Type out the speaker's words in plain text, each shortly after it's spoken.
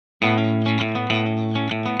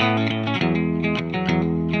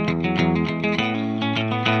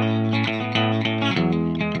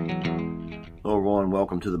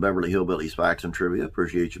Welcome to the Beverly Hillbillies Facts and Trivia.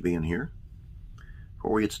 Appreciate you being here.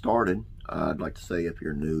 Before we get started, I'd like to say if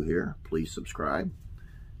you're new here, please subscribe.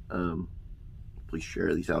 Please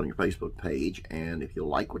share these out on your Facebook page. And if you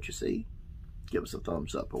like what you see, give us a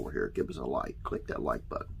thumbs up over here. Give us a like. Click that like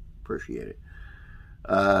button. Appreciate it.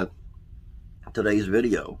 Today's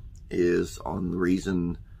video is on the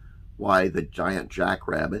reason why the giant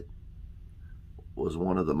jackrabbit was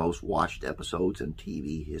one of the most watched episodes in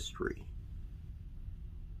TV history.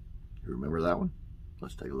 You remember that one?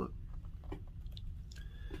 Let's take a look.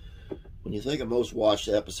 When you think of most watched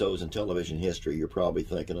episodes in television history, you're probably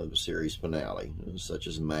thinking of the series finale, such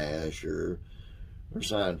as MASH or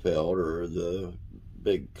Seinfeld, or the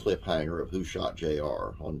big cliffhanger of Who Shot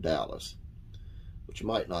JR on Dallas. What you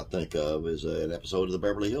might not think of is an episode of the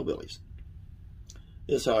Beverly Hillbillies.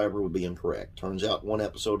 This, however, would be incorrect. Turns out one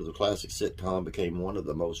episode of the classic sitcom became one of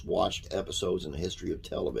the most watched episodes in the history of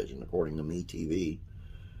television, according to MeTV.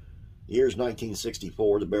 The year's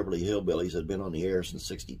 1964, the Beverly Hillbillies had been on the air since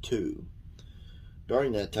 '62.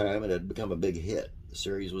 During that time, it had become a big hit. The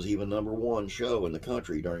series was even #1 show in the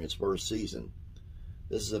country during its first season.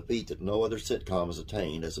 This is a feat that no other sitcom has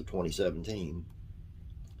attained as of 2017.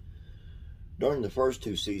 During the first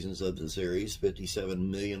 2 seasons of the series,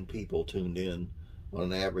 57 million people tuned in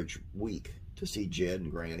on an average week to see Jed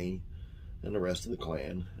and Granny and the rest of the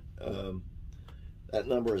clan. That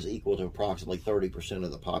number is equal to approximately 30%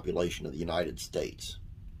 of the population of the United States.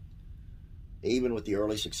 Even with the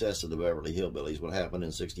early success of the Beverly Hillbillies, what happened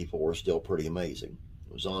in '64 is still pretty amazing.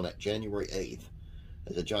 It was on at January 8th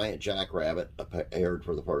as the giant jackrabbit aired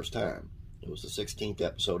for the first time. It was the 16th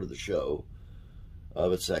episode of the show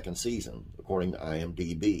of its second season, according to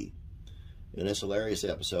IMDb. In this hilarious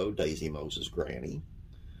episode, Daisy Moses' Granny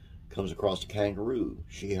comes across a kangaroo.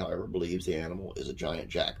 She, however, believes the animal is a giant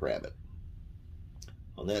jackrabbit.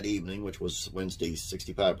 On that evening, which was Wednesday,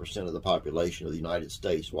 65% of the population of the United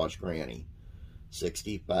States watched Granny.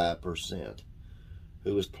 65%.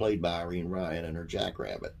 Who was played by Irene Ryan and her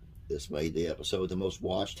jackrabbit. This made the episode the most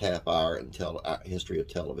watched half-hour in history of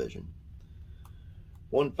television.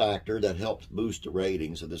 One factor that helped boost the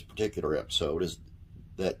ratings of this particular episode is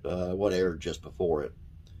that what aired just before it.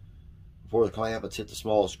 Before the Clampetts hit the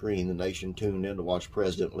small screen, the nation tuned in to watch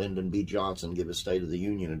President Lyndon B. Johnson give his State of the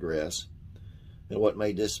Union address. And what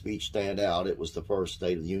made this speech stand out, it was the first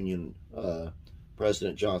State of the Union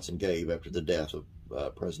President Johnson gave after the death of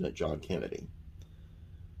President John Kennedy.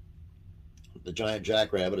 The giant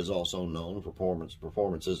jackrabbit is also known for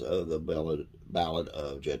performances of the ballad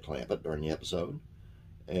of Jed Clampett during the episode.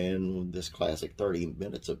 And this classic 30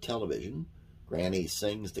 minutes of television, Granny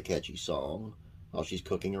sings the catchy song while she's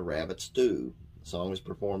cooking a rabbit stew. The song is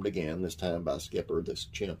performed again, this time by Skipper the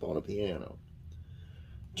chimp on a piano.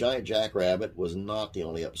 Giant Jackrabbit was not the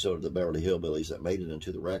only episode of the Beverly Hillbillies that made it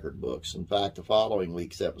into the record books. In fact, the following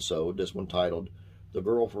week's episode, this one titled The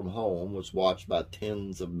Girl from Home, was watched by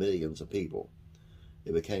tens of millions of people.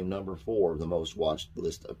 It became #4 of the most watched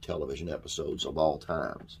list of television episodes of all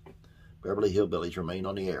times. Beverly Hillbillies remained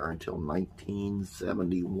on the air until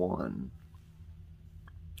 1971.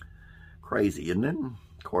 Crazy, isn't it?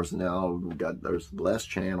 Of course, now there's less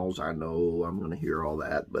channels. I know I'm going to hear all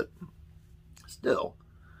that, but still.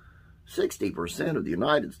 60% of the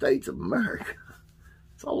United States of America.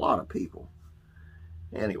 It's a lot of people.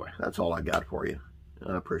 Anyway, that's all I got for you.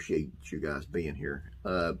 I appreciate you guys being here.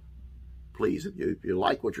 Please, if you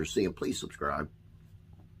like what you're seeing, please subscribe.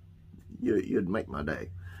 You'd make my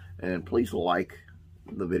day. And please like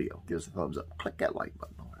the video. Give us a thumbs up. Click that like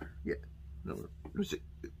button over there. Yeah. No,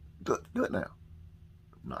 do it now.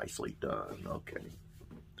 Nicely done. Okay.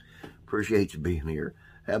 Appreciate you being here.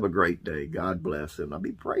 Have a great day. God bless, and I'll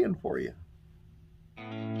be praying for you.